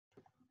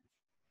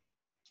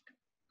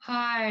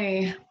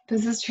Hi,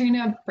 this is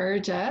Trina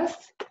Burgess.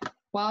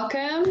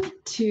 Welcome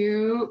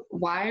to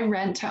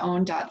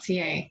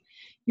whyrent2own.ca.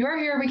 You are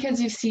here because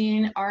you've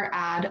seen our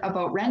ad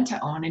about rent to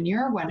own and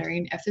you're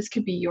wondering if this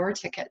could be your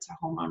ticket to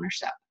home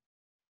ownership.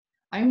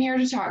 I'm here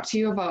to talk to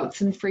you about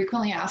some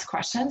frequently asked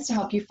questions to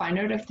help you find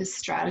out if this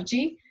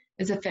strategy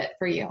is a fit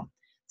for you.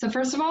 So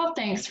first of all,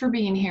 thanks for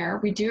being here.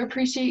 We do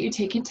appreciate you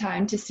taking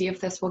time to see if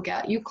this will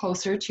get you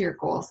closer to your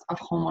goals of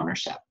home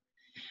ownership.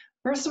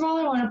 First of all,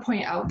 I want to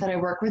point out that I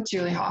work with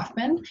Julie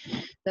Hoffman,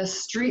 the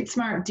street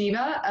smart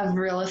diva of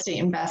real estate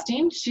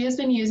investing. She has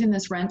been using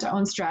this rent to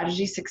own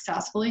strategy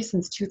successfully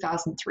since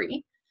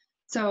 2003.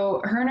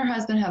 So her and her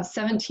husband have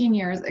 17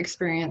 years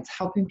experience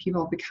helping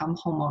people become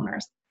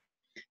homeowners.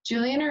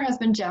 Julie and her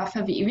husband Jeff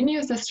have even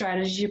used this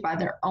strategy to buy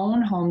their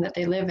own home that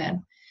they live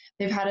in.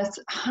 They've had a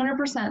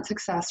 100%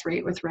 success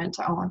rate with rent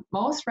to own.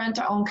 Most rent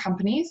to own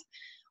companies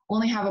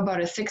only have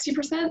about a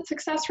 60%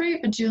 success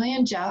rate, but Julie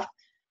and Jeff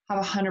have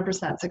a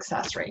 100%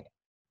 success rate.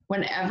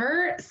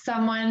 Whenever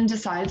someone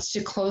decides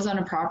to close on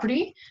a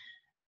property,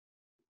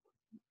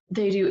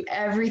 they do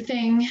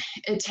everything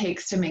it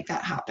takes to make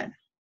that happen.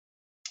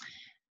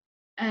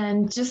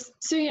 And just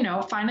so you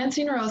know,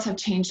 financing rules have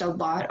changed a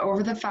lot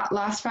over the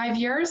last 5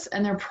 years,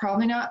 and they're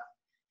probably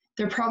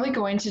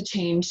going to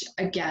change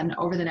again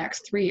over the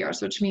next 3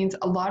 years, which means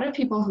a lot of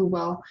people who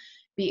will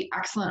be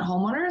excellent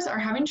homeowners are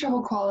having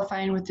trouble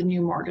qualifying with the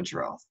new mortgage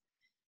rules.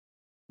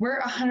 We're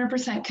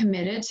 100%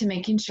 committed to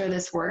making sure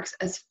this works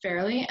as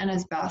fairly and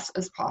as best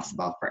as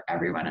possible for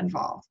everyone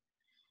involved.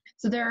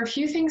 So there are a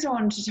few things I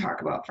wanted to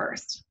talk about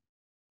first.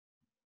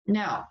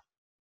 Now,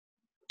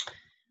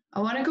 I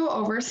want to go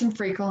over some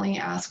frequently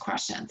asked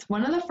questions.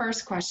 One of the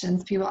first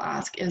questions people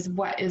ask is,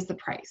 what is the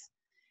price?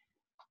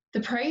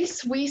 The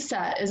price we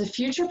set is a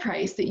future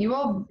price that you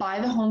will buy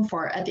the home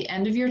for at the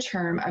end of your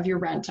term of your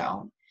rent to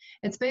own.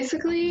 It's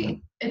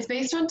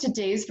based on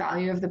today's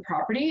value of the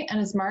property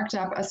and is marked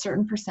up a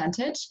certain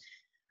percentage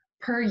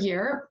per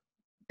year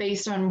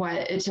based on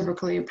what it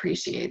typically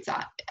appreciates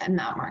at in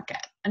that market.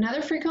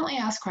 Another frequently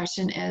asked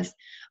question is,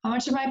 how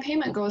much of my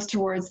payment goes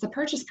towards the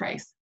purchase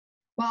price?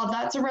 Well,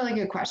 that's a really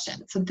good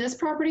question. So this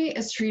property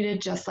is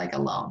treated just like a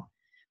loan.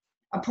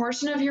 A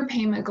portion of your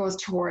payment goes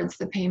towards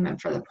the payment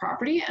for the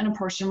property and a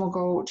portion will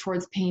go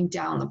towards paying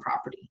down the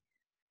property.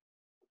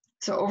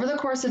 So over the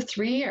course of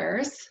 3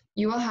 years,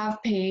 you will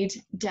have paid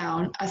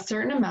down a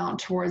certain amount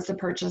towards the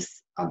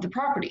purchase of the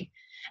property.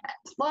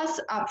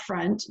 Plus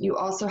upfront, you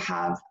also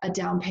have a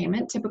down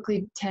payment,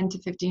 typically 10 to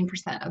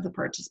 15% of the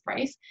purchase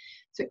price.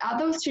 So add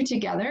those two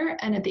together,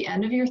 and at the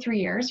end of your 3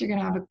 years, you're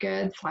gonna have a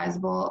good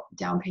sizable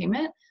down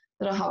payment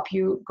that'll help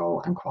you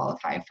go and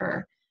qualify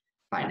for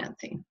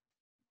financing.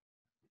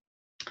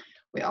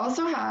 We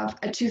also have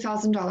a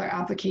 $2,000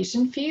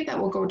 application fee that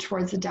will go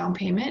towards the down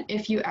payment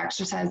if you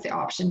exercise the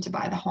option to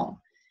buy the home.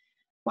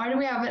 Why do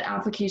we have an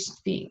application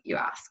fee, you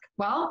ask?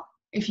 Well,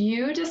 if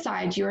you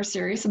decide you are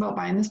serious about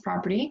buying this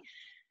property,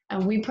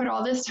 and we put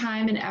all this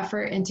time and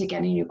effort into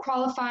getting you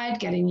qualified,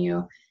 getting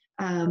you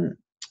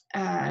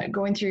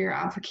going through your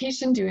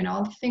application, doing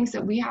all the things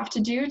that we have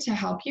to do to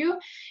help you.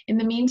 In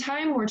the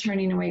meantime, we're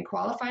turning away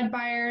qualified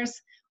buyers.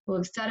 We'll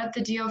have set up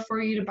the deal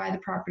for you to buy the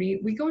property.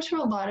 We go to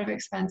a lot of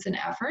expense and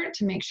effort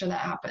to make sure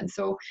that happens.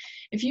 So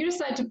if you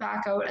decide to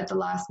back out at the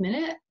last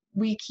minute,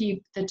 we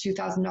keep the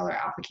 $2,000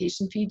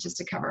 application fee just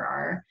to cover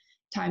our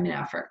time and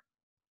effort.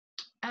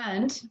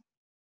 And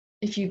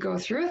if you go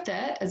through with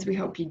it, as we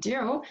hope you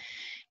do,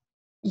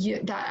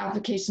 that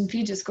application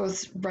fee just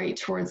goes right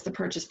towards the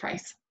purchase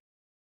price.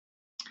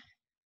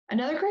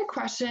 Another great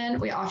question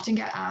we often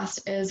get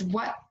asked is,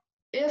 what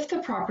if the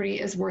property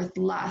is worth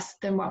less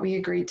than what we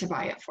agreed to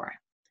buy it for?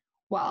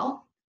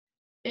 Well,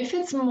 if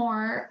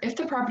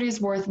the property is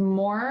worth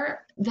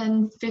more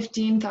than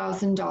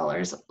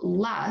 $15,000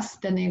 less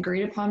than the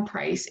agreed upon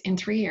price in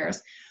 3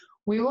 years,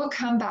 we will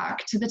come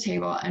back to the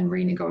table and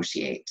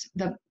renegotiate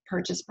the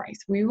purchase price.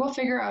 We will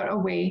figure out a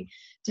way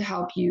to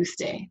help you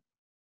stay.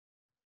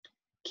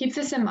 Keep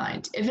this in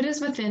mind. If it is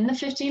within the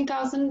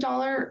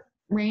 $15,000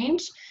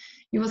 range,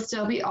 you will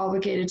still be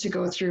obligated to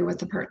go through with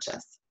the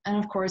purchase. And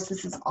of course,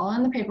 this is all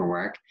in the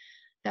paperwork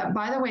that,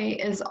 by the way,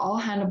 is all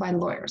handled by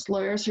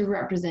lawyers who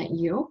represent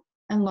you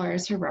and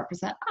lawyers who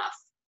represent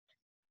us.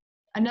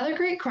 Another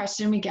great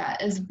question we get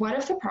is, what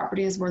if the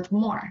property is worth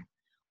more?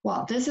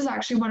 Well, this is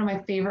actually one of my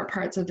favorite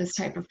parts of this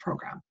type of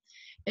program.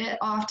 It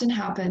often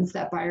happens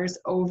that buyers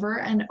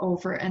over and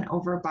over and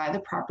over buy the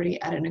property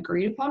at an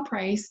agreed upon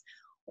price,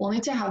 only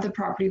to have the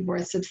property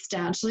worth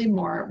substantially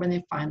more when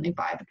they finally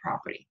buy the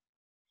property.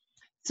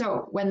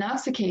 So when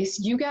that's the case,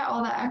 you get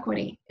all the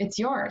equity. It's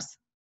yours.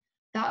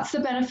 That's the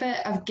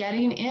benefit of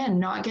getting in,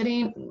 not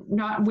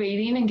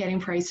waiting and getting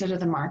priced out of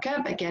the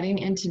market, but getting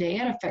in today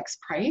at a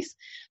fixed price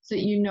so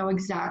that you know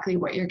exactly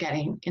what you're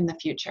getting in the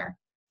future.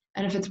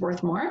 And if it's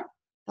worth more,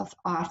 that's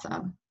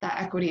awesome. That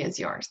equity is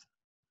yours.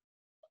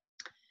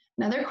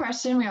 Another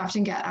question we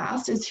often get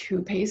asked is,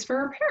 who pays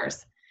for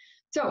repairs?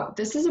 So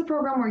this is a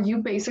program where you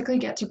basically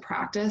get to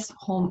practice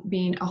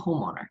being a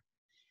homeowner.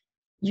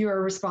 You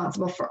are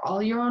responsible for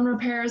all your own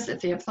repairs.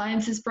 If the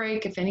appliances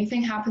break, if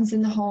anything happens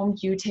in the home,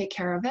 you take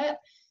care of it.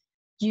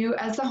 You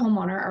as the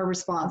homeowner are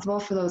responsible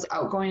for those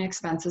outgoing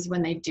expenses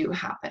when they do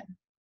happen.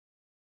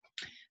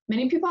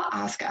 Many people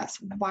ask us,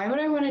 why would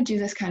I want to do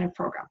this kind of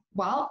program?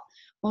 Well,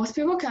 most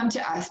people come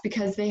to us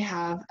because they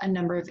have a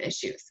number of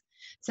issues.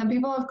 Some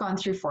people have gone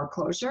through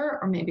foreclosure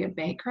or maybe a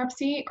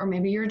bankruptcy, or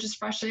maybe you're just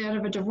freshly out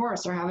of a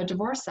divorce or have a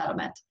divorce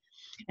settlement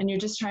and you're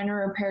just trying to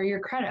repair your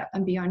credit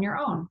and be on your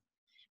own.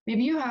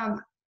 Maybe you've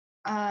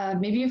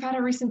had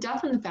a recent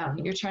death in the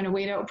family. You're trying to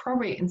wait out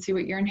probate and see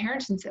what your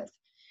inheritance is.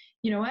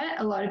 You know what?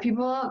 A lot of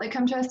people that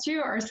come to us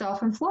too are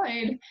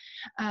self-employed,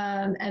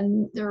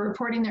 and they're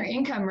reporting their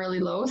income really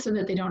low so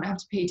that they don't have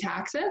to pay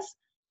taxes.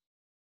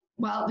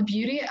 Well, the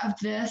beauty of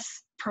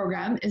this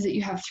program is that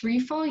you have 3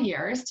 full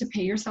years to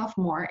pay yourself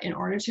more in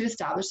order to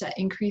establish that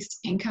increased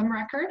income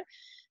record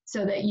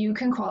so that you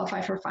can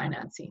qualify for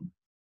financing.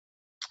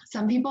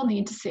 Some people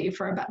need to save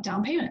for a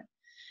down payment.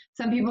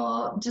 Some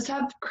people just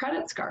have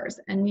credit scars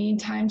and need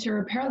time to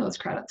repair those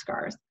credit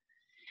scars.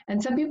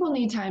 And some people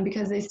need time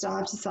because they still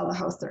have to sell the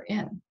house they're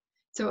in.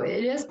 So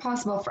it is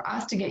possible for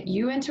us to get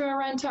you into a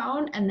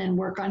rent-to-own and then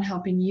work on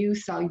helping you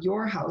sell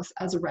your house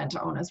as a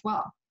rent-to-own as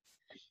well.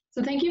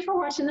 So thank you for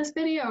watching this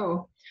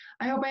video.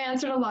 I hope I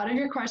answered a lot of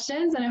your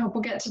questions, and I hope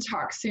we'll get to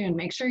talk soon.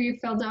 Make sure you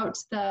filled out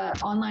the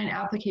online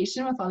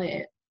application with all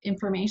the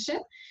information,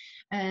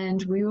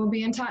 and we will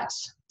be in touch.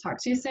 Talk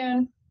to you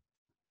soon.